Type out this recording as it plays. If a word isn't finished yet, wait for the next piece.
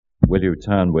Will you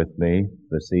turn with me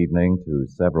this evening to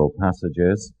several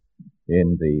passages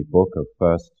in the book of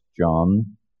 1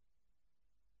 John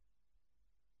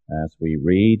as we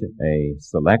read a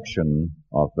selection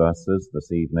of verses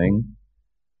this evening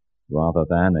rather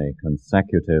than a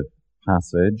consecutive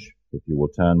passage. If you will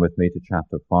turn with me to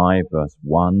chapter 5, verse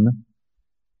 1,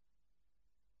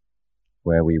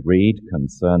 where we read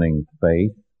concerning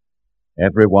faith,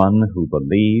 "Everyone who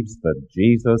believes that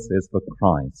Jesus is the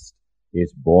Christ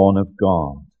is born of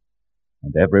God,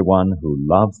 and everyone who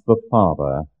loves the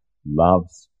Father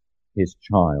loves his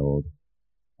child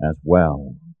as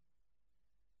well."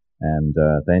 And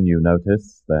then you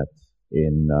notice that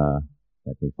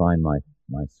let me find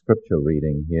my scripture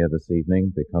reading here this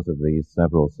evening because of these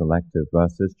several selective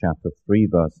verses, chapter 3,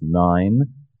 verse 9,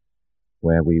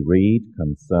 where we read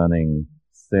concerning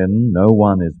sin, "No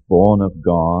one is born of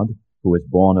God. Who is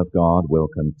born of God will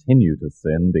continue to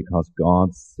sin because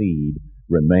God's seed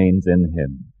remains in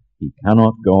him. He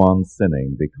cannot go on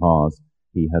sinning because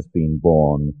he has been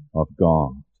born of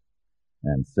God."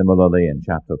 And similarly in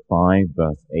chapter 5,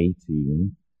 verse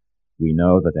 18, we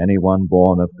know that anyone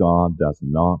born of God does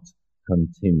not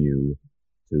continue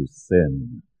to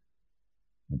sin.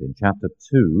 And in chapter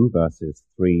 2, verses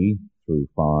 3 through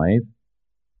 5,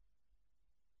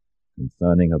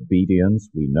 concerning obedience,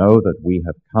 we know that we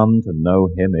have come to know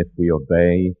him if we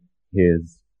obey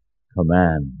his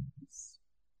commands.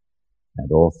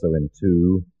 And also in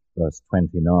 2, verse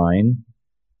 29,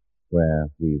 where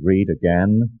we read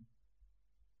again,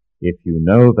 "If you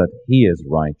know that he is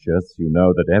righteous, you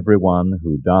know that everyone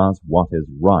who does what is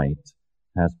right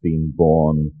has been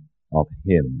born of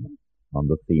him," on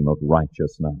the theme of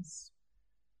righteousness.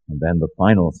 And then the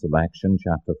final selection,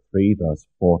 chapter 3, verse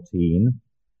 14,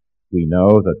 "We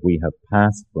know that we have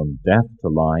passed from death to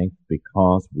life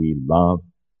because we love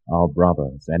our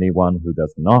brothers. Anyone who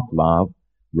does not love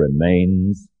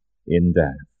remains in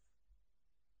death."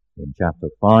 In chapter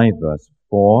 5, verse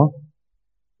 4,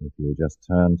 if you'll just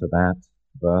turn to that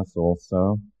verse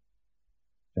also,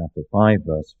 chapter 5,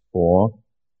 verse 4,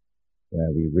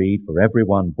 where we read, "For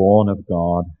everyone born of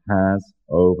God has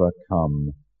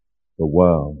overcome the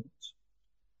world."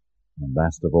 And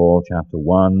last of all, chapter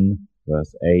 1,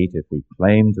 verse 8, "If we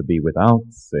claim to be without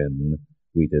sin,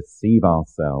 we deceive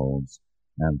ourselves,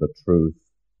 and the truth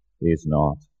is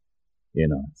not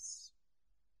in us."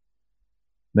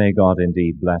 May God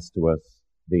indeed bless to us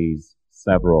these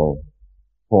several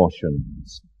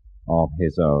portions of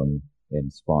his own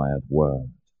inspired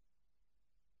word.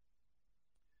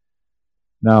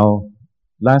 Now,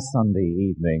 last Sunday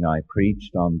evening I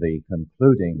preached on the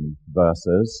concluding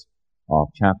verses of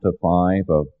chapter 5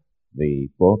 of the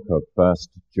book of 1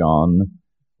 John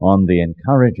on the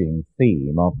encouraging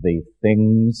theme of the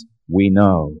things we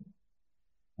know.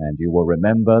 And you will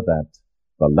remember that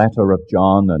the letter of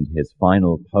John and his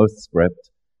final postscript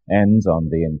ends on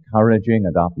the encouraging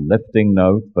and uplifting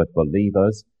note that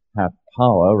believers have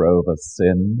power over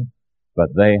sin,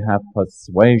 but they have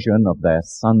persuasion of their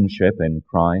sonship in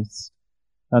Christ,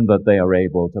 and that they are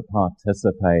able to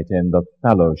participate in the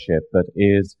fellowship that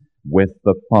is with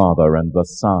the Father and the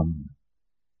Son.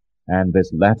 And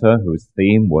this letter, whose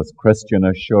theme was Christian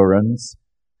assurance,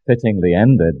 fittingly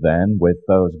ended then with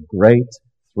those great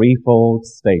threefold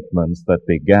statements that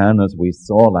began, as we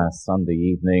saw last Sunday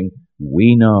evening,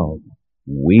 "We know,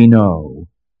 we know,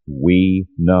 we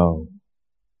know."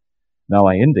 Now,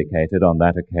 I indicated on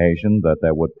that occasion that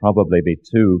there would probably be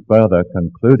two further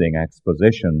concluding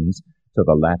expositions to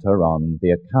the letter on the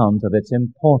account of its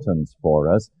importance for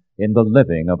us in the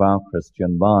living of our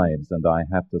Christian lives. And I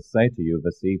have to say to you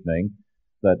this evening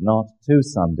that not 2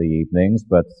 Sunday evenings,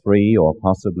 but 3 or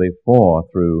possibly 4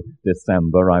 through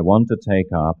December, I want to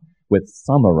take up with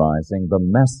summarizing the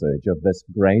message of this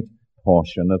great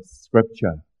portion of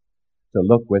Scripture. To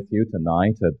look with you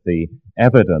tonight at the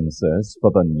evidences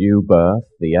for the new birth,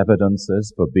 the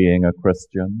evidences for being a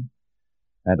Christian,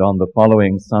 and on the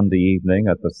following Sunday evening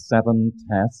at the 7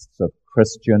 tests of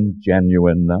Christian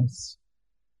genuineness,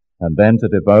 and then to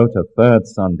devote a 3rd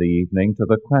Sunday evening to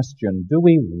the question, do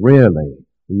we really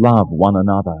love one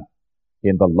another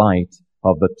in the light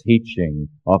of the teaching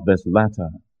of this letter?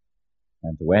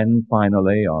 And to end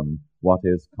finally on what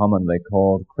is commonly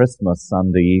called Christmas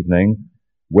Sunday evening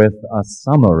with a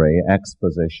summary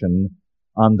exposition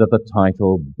under the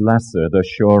title Blessed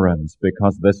Assurance,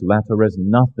 because this letter is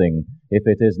nothing if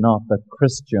it is not the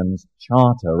Christian's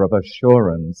charter of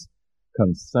assurance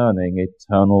concerning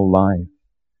eternal life.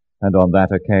 And on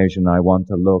that occasion I want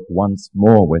to look once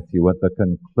more with you at the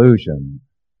conclusion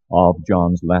of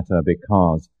John's letter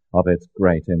because of its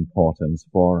great importance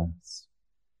for us.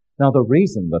 Now, the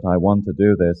reason that I want to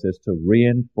do this is to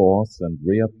reinforce and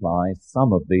reapply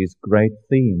some of these great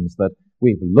themes that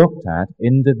we've looked at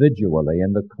individually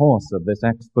in the course of this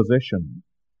exposition.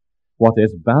 What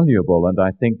is valuable and I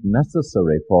think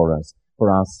necessary for us, for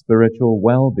our spiritual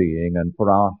well-being and for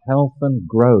our health and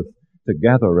growth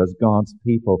together as God's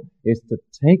people, is to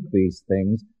take these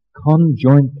things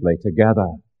conjointly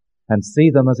together and see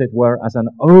them, as it were, as an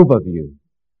overview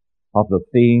of the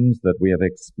themes that we have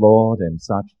explored in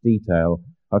such detail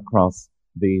across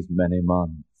these many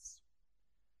months.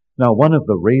 Now, one of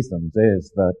the reasons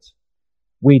is that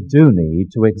we do need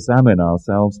to examine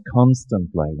ourselves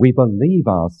constantly. We believe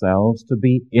ourselves to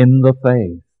be in the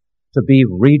faith, to be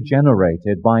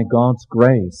regenerated by God's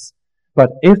grace.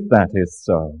 But if that is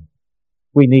so,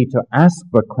 we need to ask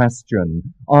the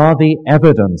question, are the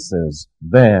evidences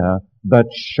there that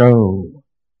show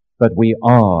that we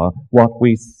are what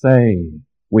we say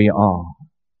we are?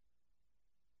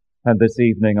 And this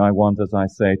evening I want, as I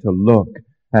say, to look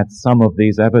at some of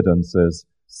these evidences,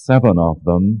 7 of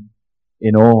them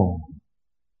in all.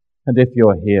 And if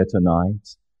you're here tonight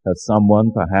as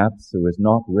someone perhaps who is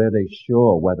not really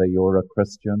sure whether you're a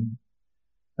Christian,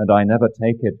 and I never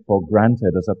take it for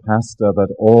granted as a pastor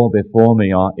that all before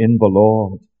me are in the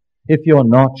Lord, if you're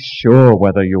not sure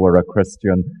whether you are a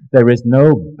Christian, there is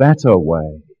no better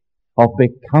way of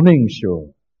becoming sure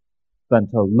than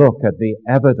to look at the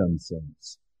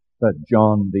evidences that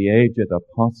John, the aged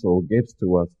apostle, gives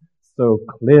to us so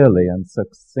clearly and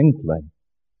succinctly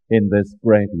in this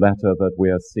great letter that we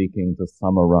are seeking to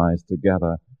summarize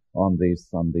together on these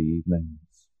Sunday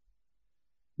evenings.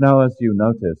 Now, as you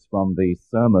notice from the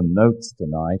sermon notes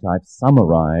tonight, I've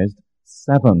summarized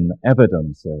 7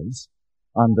 evidences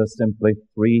under simply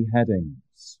 3 headings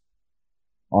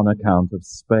on account of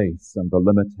space and the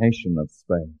limitation of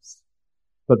space.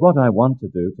 But what I want to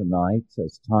do tonight,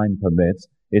 as time permits,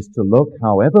 is to look,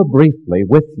 however briefly,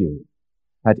 with you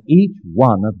at each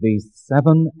one of these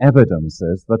 7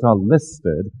 evidences that are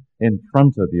listed in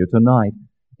front of you tonight,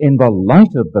 in the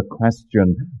light of the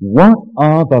question, what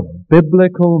are the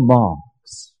biblical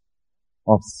marks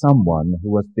of someone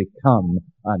who has become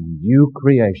a new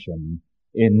creation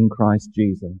in Christ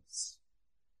Jesus?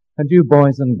 And you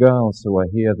boys and girls who are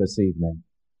here this evening,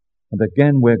 and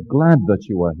again we're glad that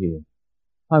you are here,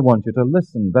 I want you to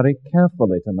listen very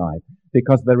carefully tonight,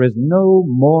 because there is no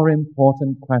more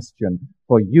important question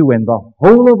for you in the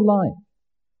whole of life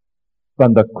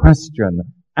than the question,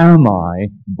 am I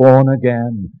born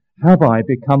again? Have I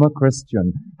become a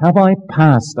Christian? Have I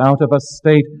passed out of a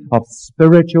state of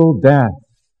spiritual death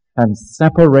and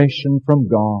separation from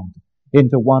God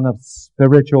into one of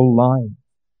spiritual life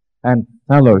and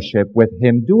fellowship with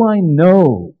Him? Do I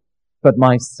know that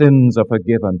my sins are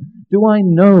forgiven? Do I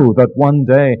know that one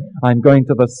day I'm going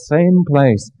to the same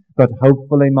place that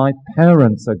hopefully my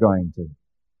parents are going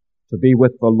to be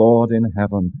with the Lord in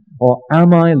heaven? Or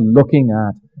am I looking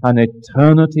at an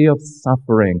eternity of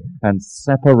suffering and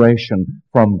separation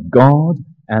from God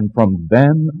and from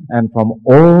them and from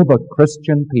all the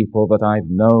Christian people that I've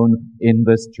known in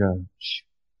this church?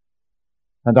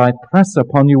 And I press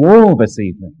upon you all this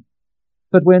evening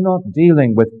that we're not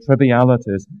dealing with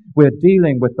trivialities. We're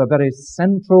dealing with the very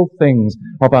central things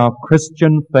of our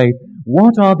Christian faith.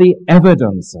 What are the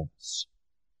evidences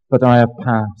that I have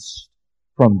passed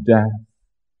from death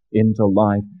into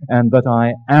life and that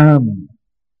I am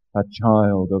a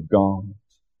child of God?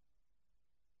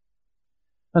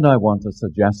 And I want to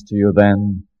suggest to you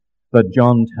then that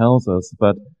John tells us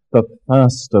that the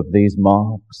first of these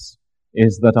marks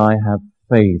is that I have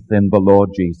faith in the Lord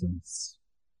Jesus.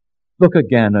 Look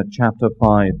again at chapter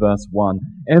 5, verse 1.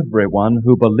 Everyone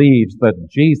who believes that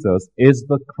Jesus is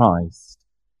the Christ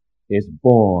is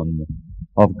born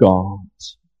of God.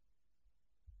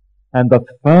 And the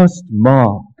first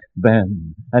mark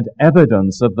then and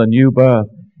evidence of the new birth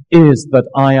is that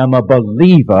I am a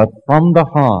believer from the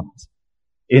heart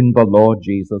in the Lord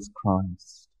Jesus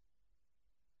Christ.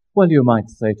 Well, you might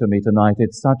say to me tonight,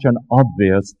 it's such an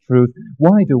obvious truth.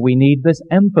 Why do we need this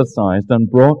emphasized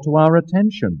and brought to our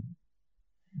attention?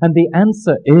 And the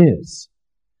answer is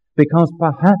because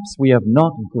perhaps we have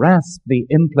not grasped the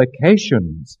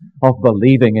implications of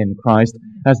believing in Christ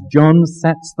as John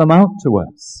sets them out to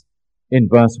us in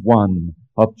verse 1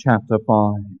 of chapter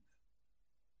 5.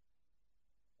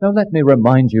 Now let me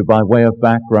remind you by way of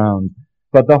background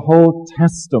that the whole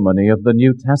testimony of the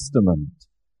New Testament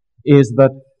is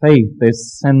that faith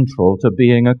is central to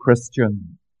being a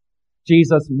Christian.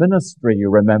 Jesus' ministry, you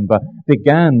remember,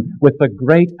 began with the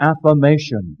great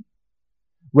affirmation,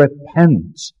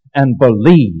 repent and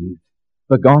believe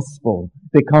the gospel,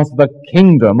 because the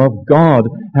kingdom of God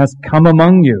has come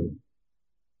among you.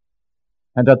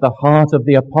 And at the heart of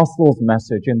the apostles'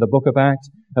 message in the book of Acts,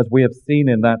 as we have seen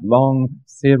in that long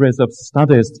series of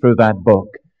studies through that book,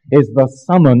 is the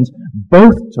summons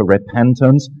both to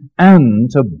repentance and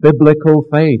to biblical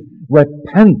faith.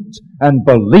 Repent and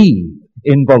believe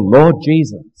in the Lord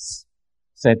Jesus,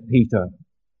 said Peter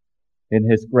in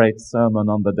his great sermon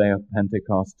on the day of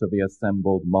Pentecost to the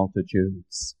assembled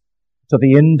multitudes. To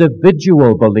the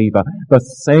individual believer, the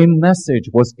same message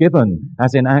was given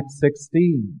as in Acts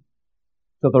 16.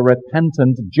 To the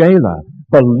repentant jailer,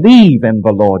 believe in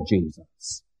the Lord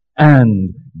Jesus,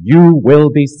 and you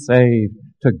will be saved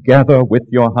together with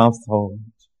your household.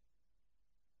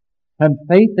 And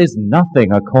faith is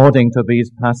nothing, according to these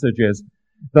passages,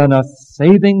 than a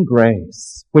saving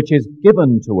grace which is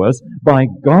given to us by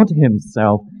God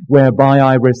himself, whereby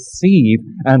I receive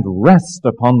and rest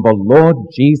upon the Lord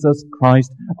Jesus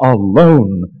Christ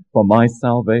alone for my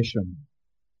salvation.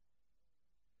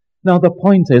 Now the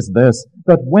point is this,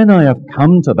 that when I have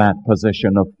come to that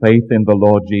position of faith in the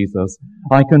Lord Jesus,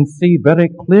 I can see very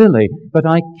clearly that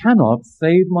I cannot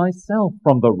save myself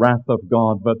from the wrath of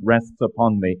God that rests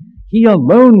upon me. He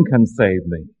alone can save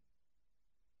me.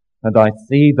 And I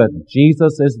see that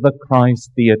Jesus is the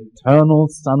Christ, the eternal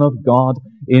Son of God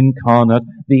incarnate,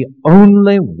 the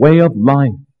only way of life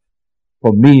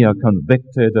for me, a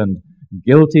convicted and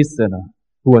guilty sinner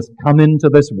who has come into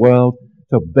this world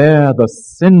to bear the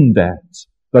sin debt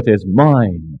that is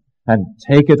mine and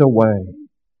take it away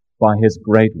by his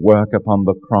great work upon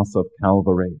the cross of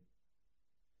Calvary.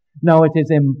 Now it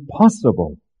is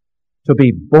impossible to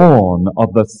be born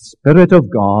of the Spirit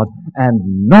of God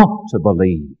and not to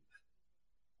believe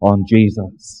on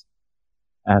Jesus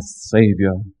as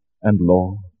Savior and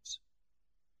Lord.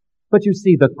 But you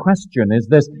see, the question is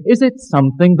this: is it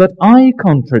something that I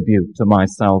contribute to my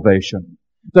salvation?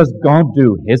 Does God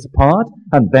do his part,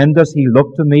 and then does he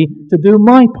look to me to do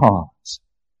my part?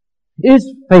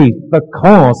 Is faith the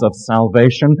cause of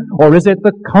salvation, or is it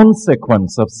the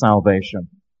consequence of salvation?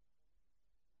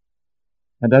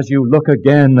 And as you look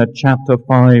again at chapter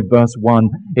 5, verse 1,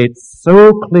 it's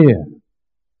so clear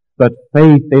that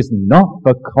faith is not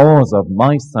the cause of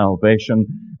my salvation,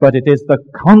 but it is the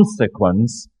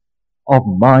consequence of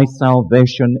my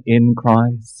salvation in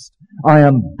Christ. I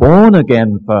am born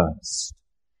again first,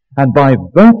 and by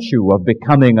virtue of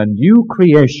becoming a new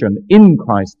creation in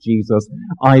Christ Jesus,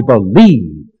 I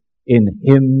believe in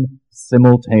him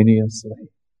simultaneously.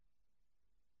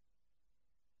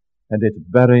 And it's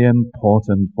very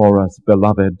important for us,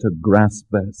 beloved, to grasp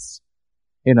this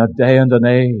in a day and an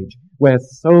age where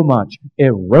so much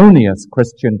erroneous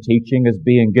Christian teaching is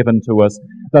being given to us,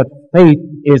 that faith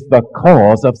is the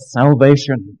cause of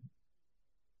salvation.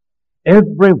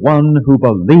 Everyone who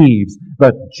believes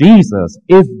that Jesus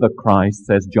is the Christ,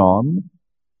 says John,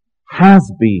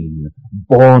 has been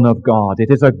born of God.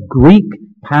 It is a Greek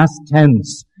past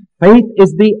tense. Faith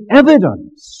is the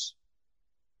evidence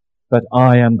that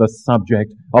I am the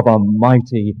subject of a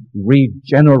mighty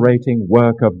regenerating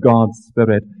work of God's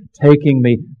Spirit, taking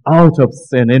me out of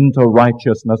sin into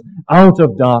righteousness, out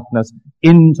of darkness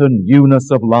into newness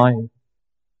of life.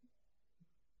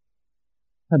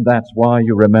 And that's why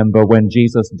you remember when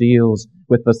Jesus deals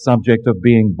with the subject of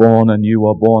being born anew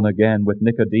or born again with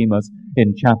Nicodemus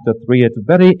in chapter 3, it's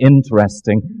very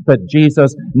interesting that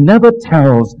Jesus never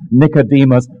tells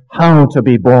Nicodemus how to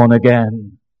be born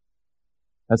again,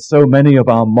 as so many of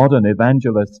our modern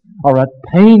evangelists are at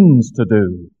pains to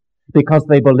do, because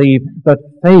they believe that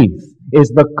faith is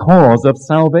the cause of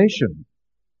salvation.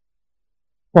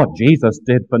 What Jesus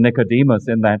did for Nicodemus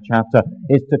in that chapter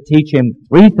is to teach him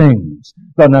three things: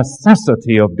 the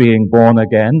necessity of being born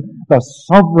again, the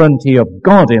sovereignty of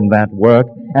God in that work,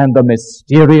 and the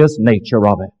mysterious nature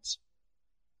of it.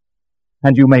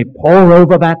 And you may pore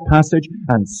over that passage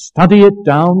and study it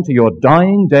down to your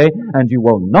dying day, and you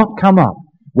will not come up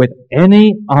with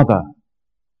any other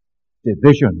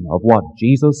division of what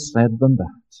Jesus said than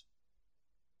that.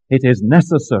 It is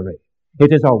necessary.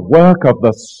 It is a work of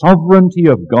the sovereignty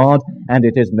of God, and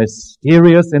it is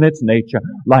mysterious in its nature,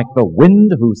 like the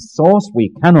wind whose source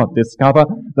we cannot discover,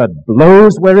 that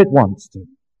blows where it wants to.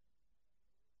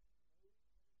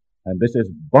 And this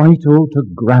is vital to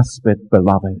grasp it,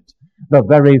 beloved. The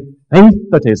very faith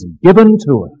that is given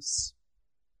to us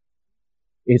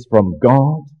is from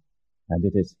God, and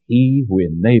it is he who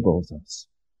enables us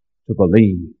to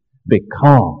believe,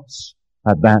 because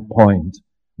at that point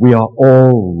we are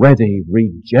already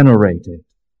regenerated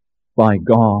by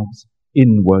God's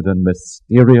inward and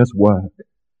mysterious work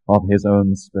of his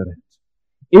own Spirit.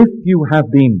 If you have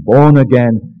been born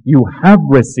again, you have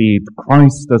received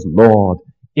Christ as Lord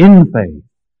in faith,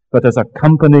 that has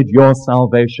accompanied your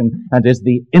salvation and is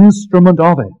the instrument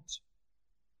of it.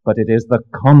 But it is the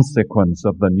consequence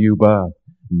of the new birth,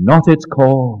 not its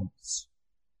cause.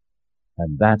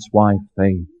 And that's why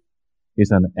faith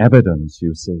is an evidence,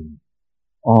 you see,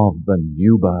 of the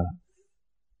new birth.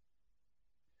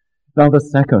 Now the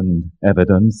second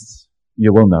evidence,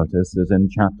 you will notice, is in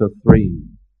chapter 3,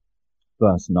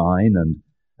 verse 9, and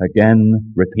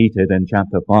again repeated in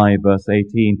chapter 5, verse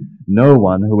 18. No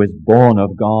one who is born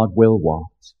of God will what?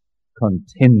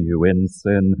 Continue in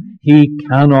sin. He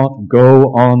cannot go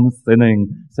on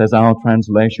sinning, says our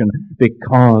translation,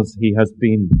 because he has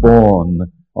been born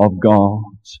of God.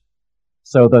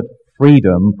 So that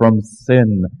freedom from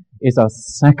sin is a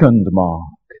second mark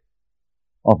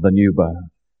of the new birth.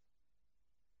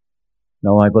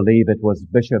 Now, I believe it was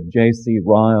Bishop J.C.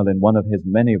 Ryle in one of his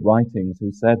many writings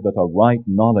who said that a right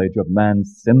knowledge of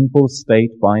man's sinful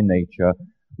state by nature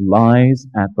lies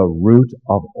at the root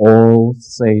of all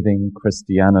saving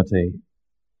Christianity.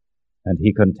 And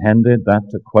he contended that,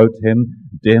 to quote him,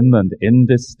 dim and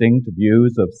indistinct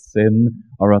views of sin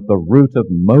are at the root of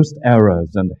most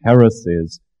errors and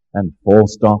heresies and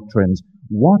false doctrines.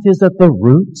 What is at the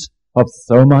root of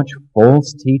so much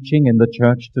false teaching in the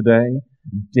church today?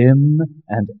 Dim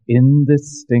and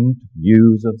indistinct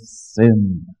views of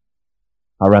sin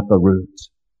are at the root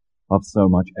of so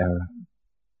much error.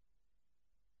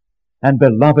 And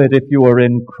beloved, if you are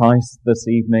in Christ this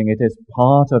evening, it is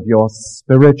part of your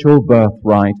spiritual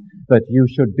birthright that you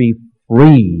should be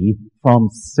free from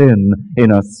sin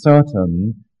in a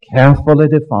certain, carefully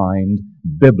defined,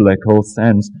 biblical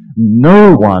sense.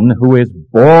 No one who is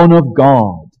born of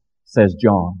God, says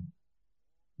John,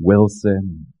 will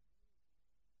sin.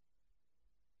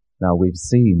 Now we've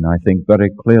seen, I think, very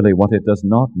clearly what it does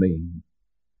not mean.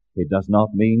 It does not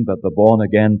mean that the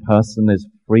born-again person is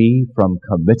free from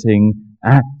committing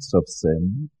acts of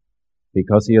sin,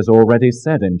 because he has already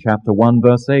said in chapter 1,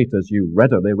 verse 8, as you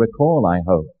readily recall, I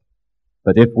hope,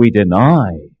 that if we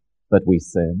deny that we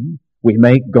sin, we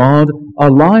make God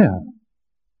a liar.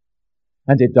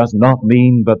 And it does not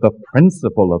mean that the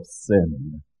principle of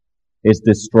sin is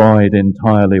destroyed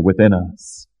entirely within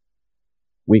us.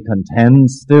 We contend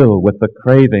still with the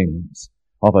cravings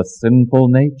of a sinful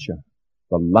nature,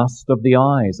 the lust of the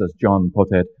eyes, as John put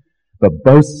it, the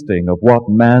boasting of what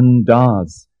man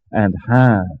does and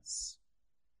has,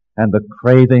 and the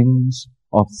cravings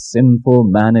of sinful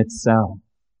man itself.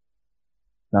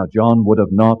 Now, John would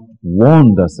have not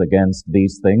warned us against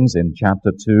these things in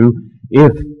chapter 2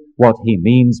 if what he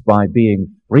means by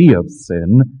being free of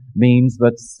sin means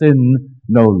that sin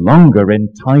no longer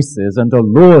entices and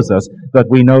allures us, that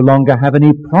we no longer have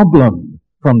any problem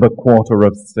from the quarter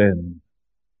of sin.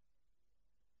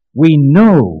 We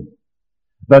know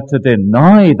that to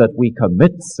deny that we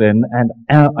commit sin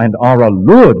and are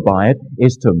allured by it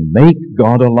is to make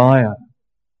God a liar.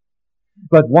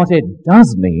 But what it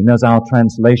does mean, as our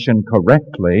translation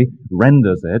correctly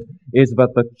renders it, is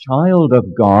that the child of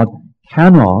God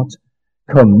cannot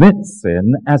commit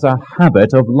sin as a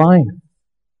habit of life.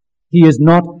 He is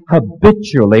not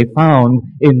habitually found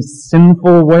in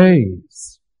sinful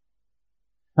ways.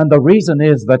 And the reason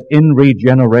is that in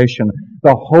regeneration,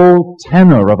 the whole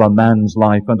tenor of a man's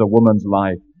life and a woman's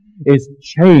life is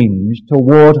changed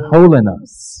toward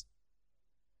holiness.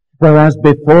 Whereas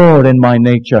before in my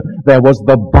nature there was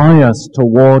the bias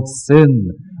towards sin,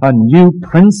 a new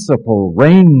principle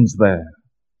reigns there,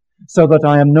 so that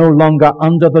I am no longer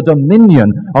under the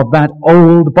dominion of that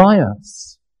old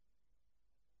bias.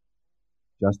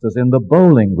 Just as in the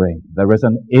bowling ring, there is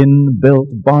an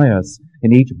inbuilt bias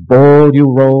in each ball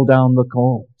you roll down the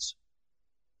court.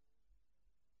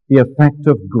 The effect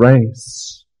of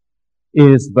grace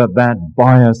is that that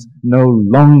bias no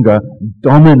longer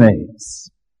dominates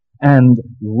and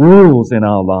rules in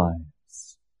our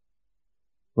lives.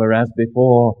 Whereas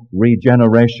before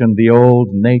regeneration, the old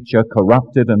nature,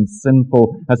 corrupted and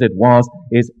sinful as it was,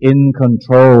 is in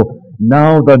control.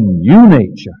 Now the new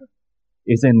nature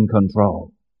is in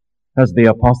control. As the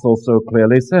apostle so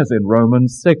clearly says in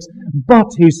Romans 6. But,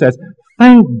 he says,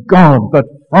 thank God that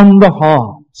from the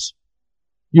heart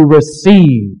you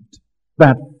received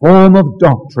that form of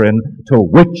doctrine to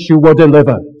which you were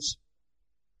delivered,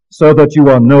 so that you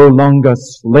are no longer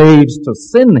slaves to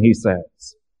sin, he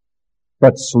says,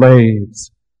 but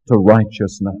slaves to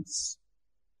righteousness.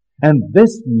 And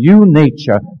this new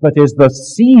nature that is the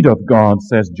seed of God,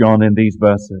 says John in these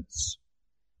verses,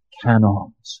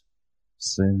 cannot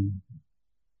sin.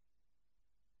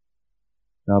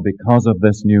 Now, because of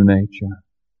this new nature,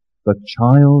 the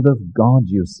child of God,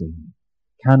 you see,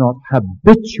 cannot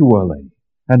habitually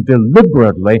and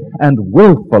deliberately and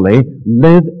willfully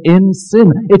live in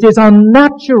sin. It is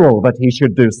unnatural that he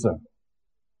should do so.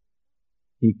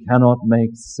 He cannot make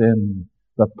sin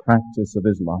the practice of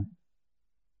his life.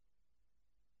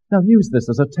 Now use this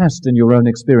as a test in your own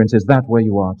experience. Is that where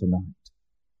you are tonight?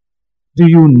 Do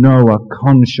you know a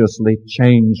consciously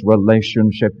changed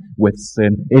relationship with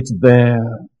sin? It's there.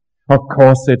 Of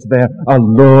course it's there.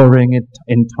 Alluring,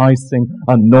 enticing,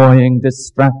 annoying,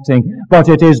 distracting. But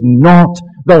it is not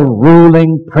the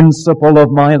ruling principle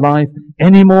of my life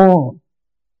anymore.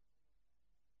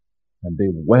 And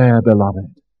beware,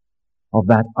 beloved, of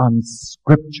that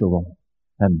unscriptural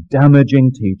and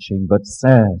damaging teaching that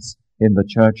says in the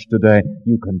church today,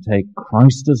 you can take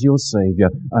Christ as your Savior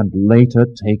and later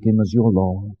take Him as your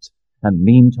Lord, and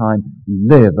meantime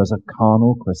live as a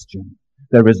carnal Christian.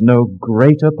 There is no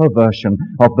greater perversion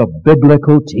of the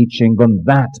biblical teaching than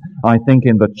that, I think,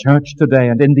 in the church today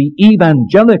and in the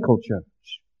evangelical church.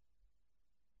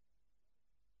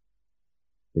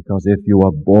 Because if you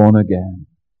are born again,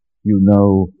 you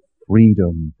know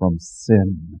freedom from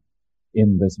sin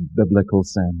in this biblical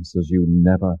sense as you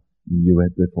never knew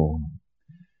it before.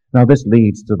 Now this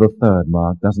leads to the third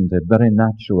mark, doesn't it? Very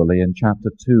naturally in chapter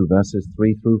 2, verses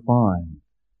 3 through 5.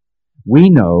 We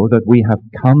know that we have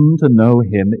come to know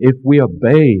Him if we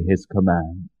obey His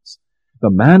commands. The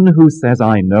man who says,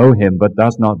 I know Him, but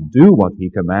does not do what He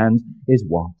commands is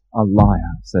what? A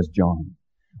liar, says John.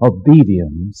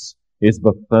 Obedience is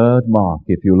the third mark,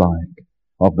 if you like,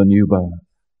 of the new birth.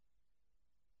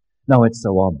 Now it's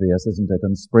so obvious, isn't it,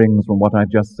 and springs from what I've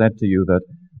just said to you, that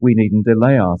we needn't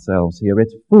delay ourselves here.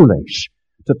 It's foolish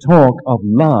to talk of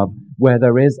love where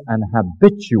there is an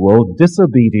habitual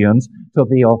disobedience to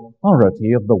the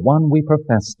authority of the one we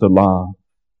profess to love.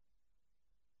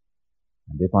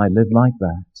 And if I live like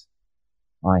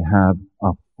that, I have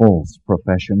a false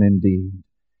profession indeed.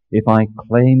 If I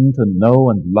claim to know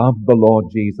and love the Lord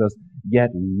Jesus, yet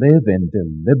live in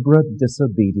deliberate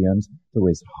disobedience to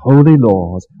His holy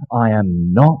laws, I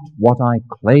am not what I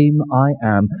claim I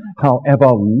am,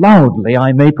 however loudly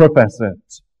I may profess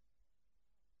it.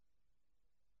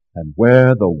 And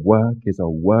where the work is a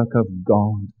work of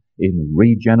God in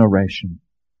regeneration,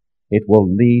 it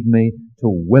will lead me to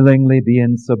willingly be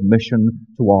in submission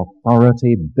to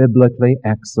authority biblically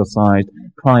exercised,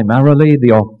 primarily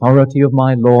the authority of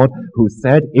my Lord, who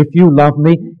said, if you love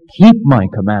me, keep my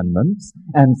commandments,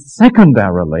 and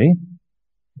secondarily,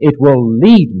 it will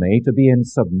lead me to be in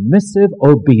submissive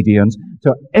obedience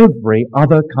to every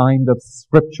other kind of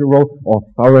scriptural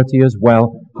authority as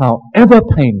well, however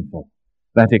painful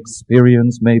that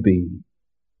experience may be.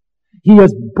 He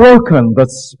has broken the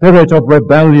spirit of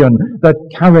rebellion that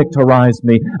characterized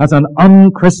me as an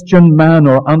unchristian man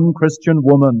or unchristian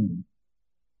woman.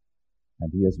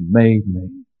 And He has made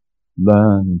me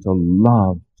learn to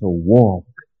love, to walk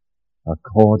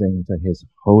according to His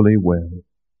holy will.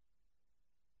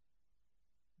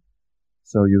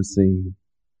 So you see,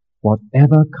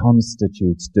 whatever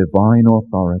constitutes divine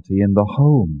authority in the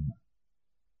home,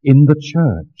 in the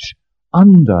church,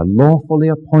 under lawfully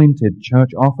appointed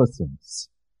church officers,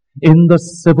 in the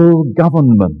civil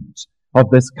government of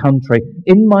this country,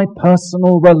 in my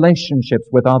personal relationships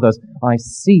with others, I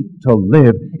seek to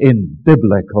live in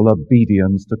biblical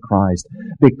obedience to Christ.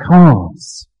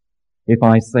 Because if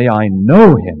I say I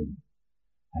know Him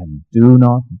and do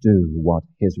not do what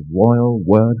His royal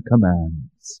word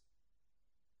commands,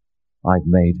 I've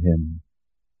made Him,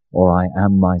 or I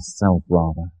am myself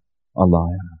rather, a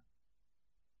liar.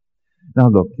 Now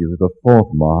look you, the fourth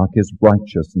mark is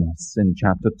righteousness in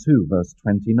chapter 2, verse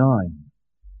 29.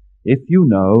 If you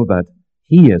know that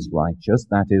He is righteous,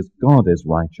 that is, God is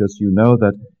righteous, you know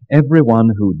that everyone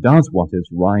who does what is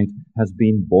right has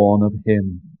been born of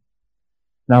Him.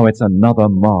 Now it's another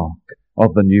mark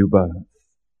of the new birth.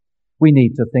 We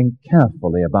need to think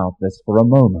carefully about this for a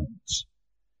moment.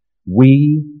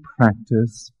 We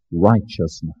practice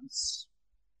righteousness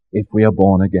if we are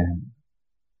born again.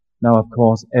 Now, of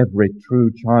course, every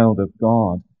true child of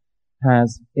God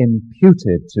has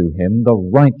imputed to him the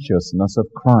righteousness of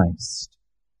Christ.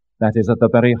 That is at the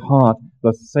very heart,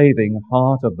 the saving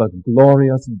heart of the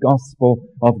glorious gospel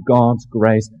of God's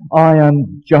grace. I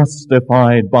am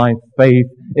justified by faith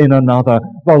in another.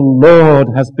 The Lord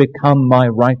has become my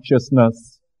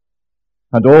righteousness.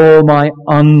 And all my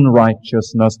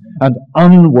unrighteousness and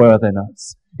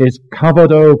unworthiness is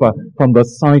covered over from the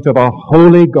sight of a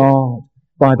holy God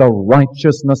by the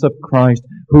righteousness of Christ,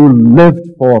 who lived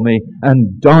for me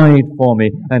and died for me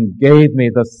and gave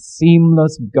me the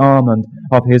seamless garment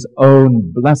of His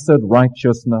own blessed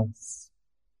righteousness.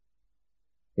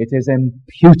 It is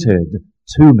imputed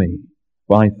to me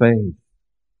by faith.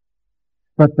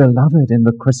 But beloved, in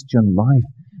the Christian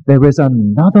life, there is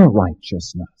another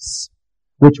righteousness,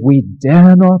 which we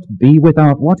dare not be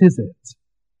without. What is it?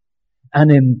 An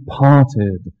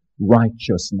imparted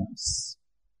righteousness.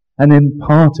 An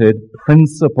imparted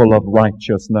principle of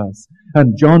righteousness.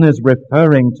 And John is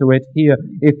referring to it here.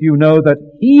 If you know that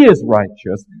he is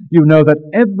righteous, you know that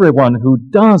everyone who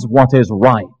does what is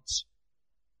right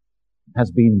has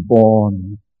been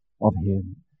born of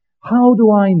him. How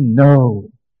do I know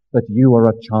that you are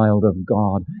a child of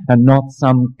God and not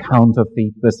some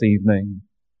counterfeit this evening?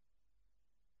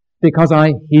 Because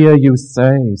I hear you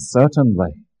say,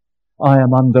 certainly, I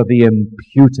am under the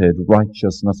imputed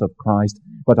righteousness of Christ,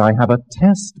 but I have a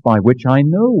test by which I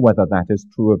know whether that is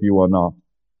true of you or not.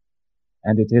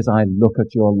 And it is I look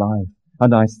at your life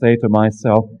and I say to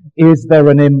myself, is there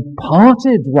an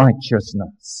imparted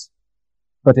righteousness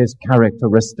that is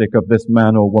characteristic of this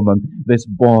man or woman, this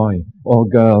boy or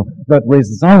girl, that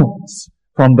results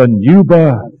from the new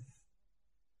birth,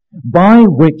 by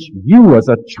which you as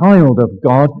a child of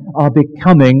God are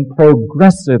becoming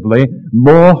progressively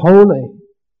more holy?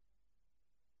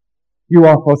 You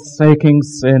are forsaking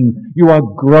sin. You are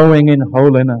growing in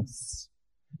holiness.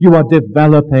 You are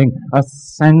developing a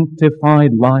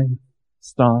sanctified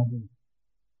lifestyle.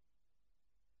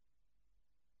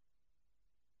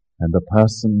 And the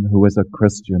person who is a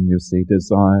Christian, you see,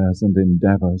 desires and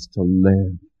endeavors to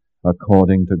live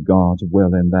according to God's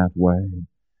will in that way,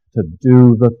 to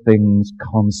do the things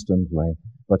constantly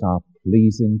that are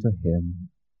pleasing to Him.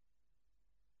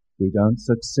 We don't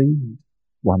succeed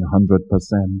 100%,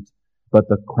 but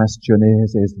the question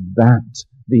is that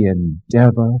the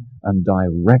endeavor and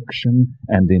direction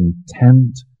and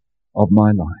intent of my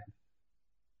life?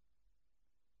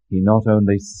 He not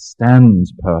only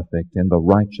stands perfect in the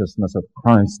righteousness of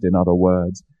Christ, in other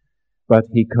words, but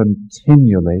he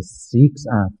continually seeks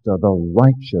after the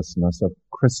righteousness of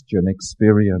Christian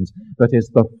experience that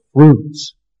is the fruit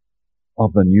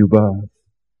of the new birth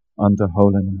unto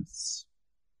holiness.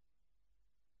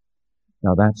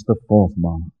 Now that's the fourth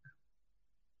mark.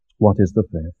 What is the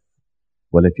fifth?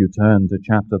 Well, if you turn to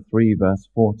chapter 3, verse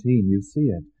 14, you see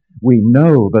it. We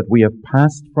know that we have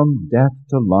passed from death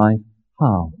to life.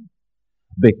 How?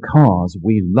 Because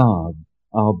we love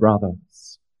our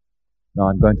brothers. Now,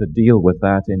 I'm going to deal with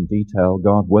that in detail,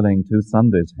 God willing, 2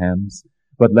 Sundays hence,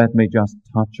 but let me just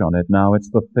touch on it now. It's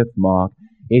the fifth mark.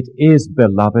 It is,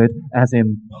 beloved, as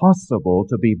impossible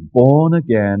to be born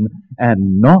again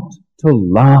and not to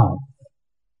love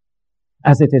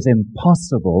as it is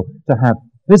impossible to have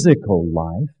physical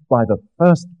life by the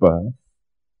first birth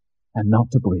and not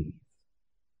to breathe.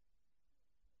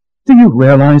 Do you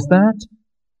realize that?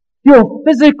 You're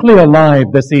physically alive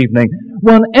this evening.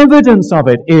 One evidence of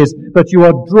it is that you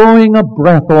are drawing a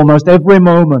breath almost every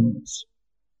moment.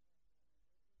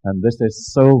 And this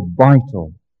is so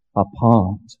vital a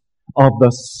part of the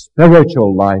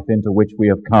spiritual life into which we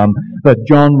have come that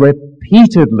John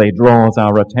repeatedly draws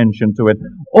our attention to it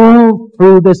all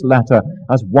through this letter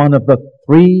as one of the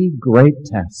 3 great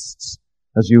tests,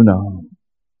 as you know.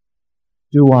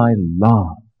 Do I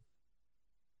love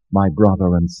my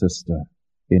brother and sister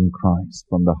in Christ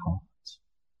from the heart?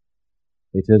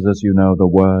 It is, as you know,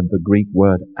 the Greek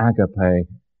word agape,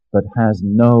 that has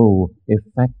no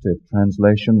effective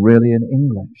translation really in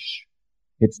English.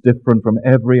 It's different from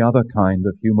every other kind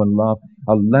of human love,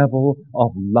 a level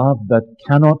of love that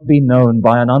cannot be known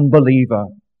by an unbeliever.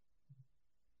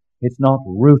 It's not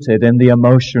rooted in the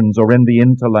emotions or in the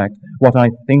intellect, what I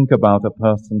think about a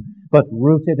person, but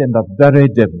rooted in the very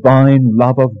divine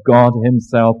love of God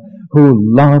Himself, who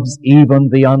loves even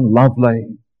the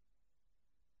unlovely.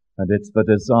 And it's the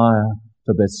desire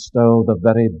to bestow the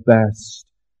very best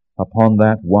upon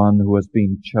that one who has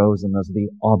been chosen as the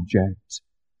object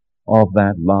of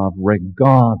that love,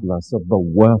 regardless of the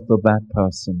worth of that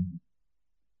person.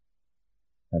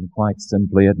 And quite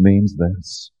simply it means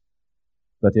this,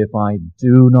 that if I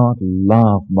do not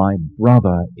love my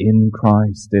brother in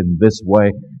Christ in this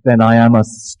way, then I am a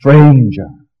stranger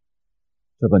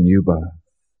to the new birth.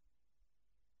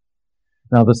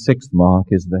 Now the 6th mark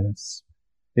is this.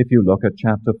 If you look at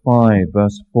chapter 5,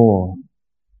 verse 4,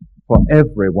 for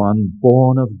everyone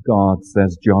born of God,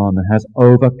 says John, has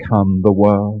overcome the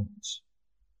world.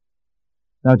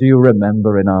 Now, do you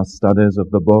remember in our studies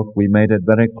of the book, we made it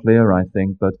very clear, I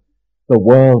think, that the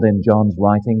world in John's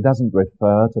writing doesn't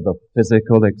refer to the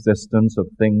physical existence of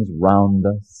things round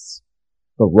us,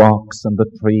 the rocks and the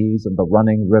trees and the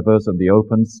running rivers and the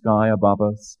open sky above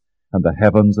us and the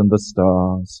heavens and the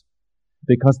stars,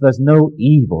 because there's no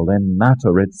evil in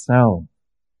matter itself.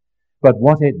 But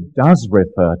what it does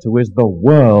refer to is the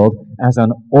world as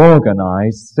an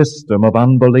organized system of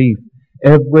unbelief,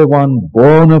 Everyone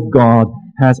born of God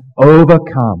has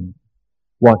overcome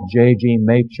what J.G.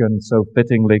 Machen so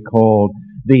fittingly called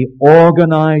the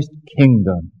organized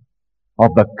kingdom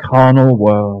of the carnal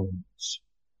world.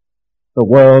 The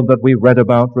world that we read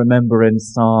about, remember, in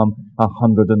Psalm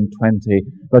 120,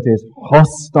 that is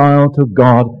hostile to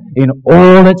God in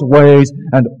all its ways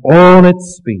and all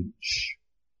its speech.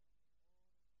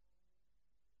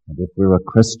 And if we're a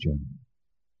Christian,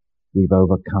 we've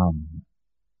overcome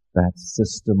that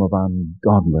system of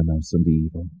ungodliness and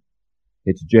evil.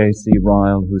 It's J.C.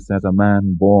 Ryle who says a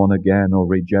man born again or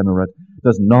regenerate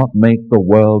does not make the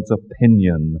world's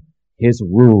opinion his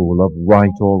rule of right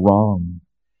or wrong.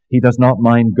 He does not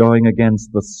mind going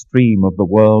against the stream of the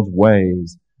world's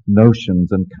ways,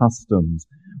 notions, and customs.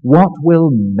 What will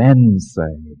men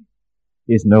say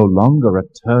is no longer a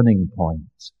turning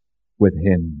point with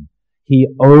him. He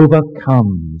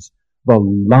overcomes the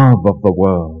love of the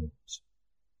world.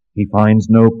 He finds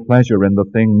no pleasure in the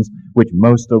things which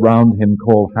most around him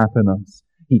call happiness.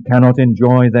 He cannot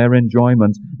enjoy their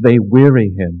enjoyments. They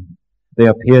weary him. They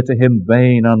appear to him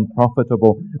vain,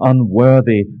 unprofitable,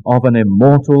 unworthy of an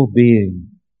immortal being.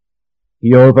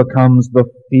 He overcomes the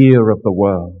fear of the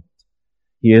world.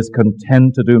 He is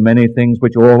content to do many things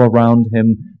which all around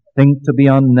him think to be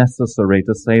unnecessary,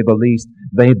 to say the least.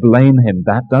 They blame him.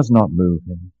 That does not move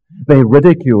him. They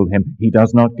ridicule him. He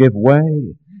does not give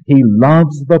way. He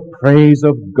loves the praise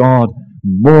of God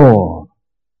more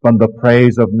than the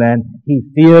praise of men. He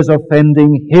fears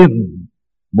offending him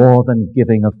more than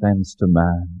giving offense to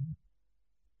man.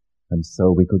 And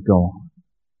so we could go on.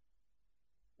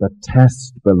 The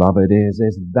test, beloved,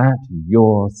 is that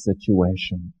your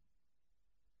situation?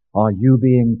 Are you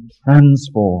being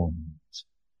transformed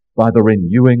by the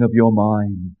renewing of your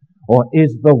mind? Or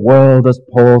is the world, as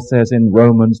Paul says in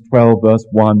Romans 12 verse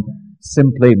 1,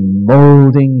 simply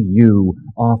molding you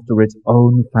after its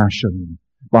own fashion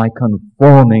by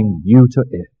conforming you to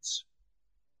it?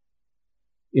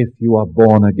 If you are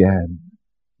born again,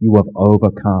 you have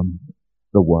overcome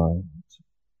the world.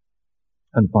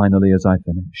 And finally, as I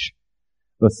finish,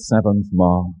 the seventh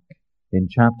mark in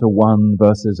chapter 1,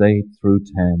 verses 8 through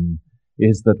 10,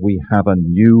 is that we have a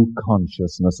new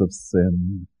consciousness of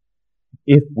sin.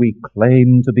 If we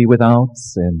claim to be without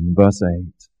sin, verse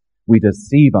 8, we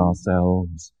deceive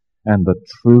ourselves, and the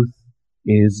truth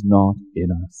is not in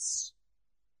us.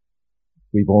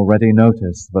 We've already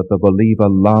noticed that the believer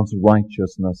loves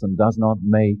righteousness and does not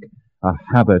make a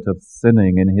habit of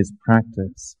sinning in his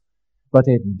practice. But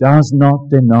it does not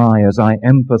deny, as I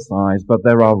emphasize, that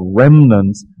there are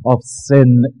remnants of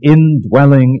sin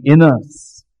indwelling in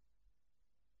us.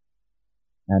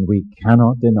 And we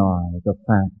cannot deny the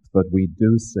fact that we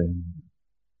do sin.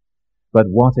 But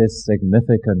what is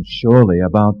significant surely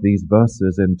about these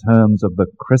verses in terms of the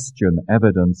Christian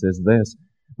evidence is this: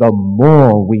 the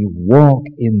more we walk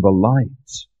in the light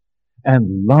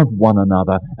and love one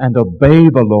another and obey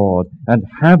the Lord and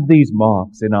have these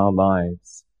marks in our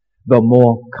lives, the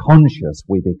more conscious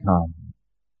we become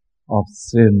of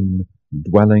sin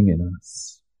dwelling in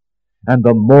us. And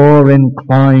the more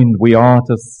inclined we are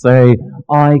to say,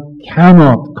 I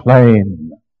cannot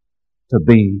claim to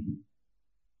be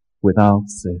without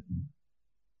sin.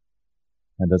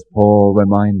 And as Paul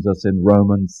reminds us in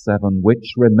Romans 7,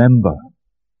 which, remember,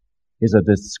 is a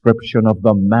description of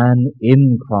the man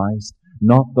in Christ,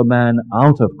 not the man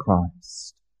out of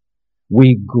Christ,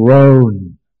 we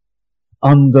groan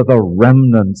under the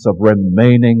remnants of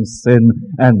remaining sin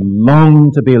and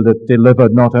long to be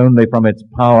delivered not only from its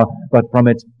power, but from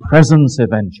its presence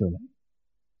eventually.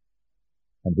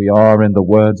 And we are, in the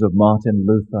words of Martin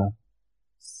Luther,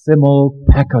 simul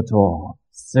peccator,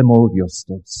 simul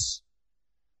justus,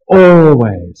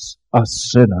 always a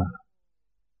sinner,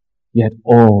 yet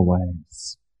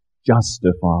always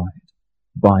justified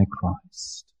by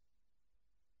Christ.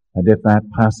 And if that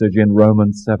passage in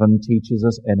Romans 7 teaches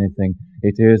us anything,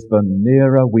 it is the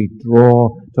nearer we draw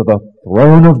to the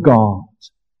throne of God,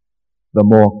 the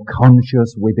more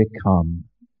conscious we become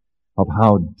of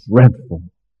how dreadful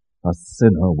a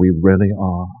sinner we really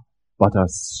are, but a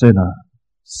sinner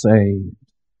saved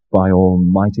by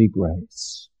almighty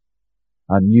grace,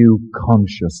 a new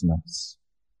consciousness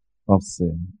of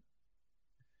sin.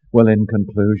 Well, in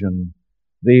conclusion,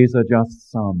 these are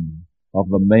just some of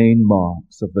the main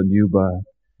marks of the new birth,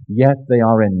 yet they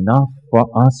are enough for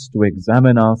us to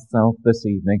examine ourselves this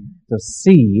evening to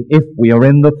see if we are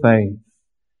in the faith.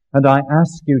 And I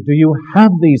ask you, do you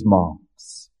have these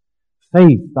marks?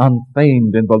 Faith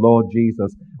unfeigned in the Lord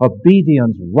Jesus,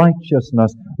 obedience,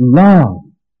 righteousness, love,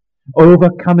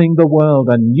 overcoming the world,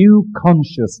 a new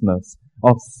consciousness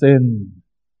of sin.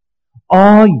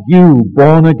 Are you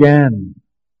born again?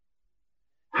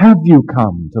 Have you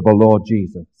come to the Lord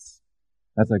Jesus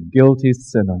as a guilty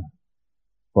sinner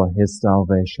for His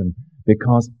salvation?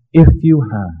 Because if you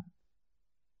have,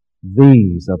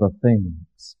 these are the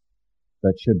things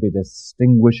that should be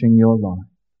distinguishing your life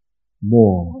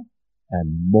more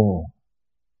and more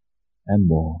and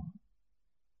more.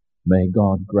 May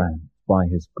God grant by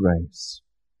His grace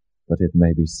that it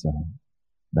may be so.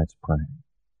 Let's pray.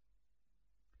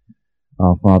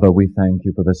 Our Father, we thank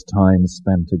You for this time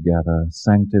spent together.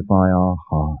 Sanctify our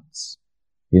hearts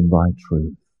in Thy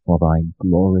truth for Thy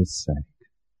glory's sake.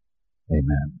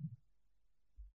 Amen.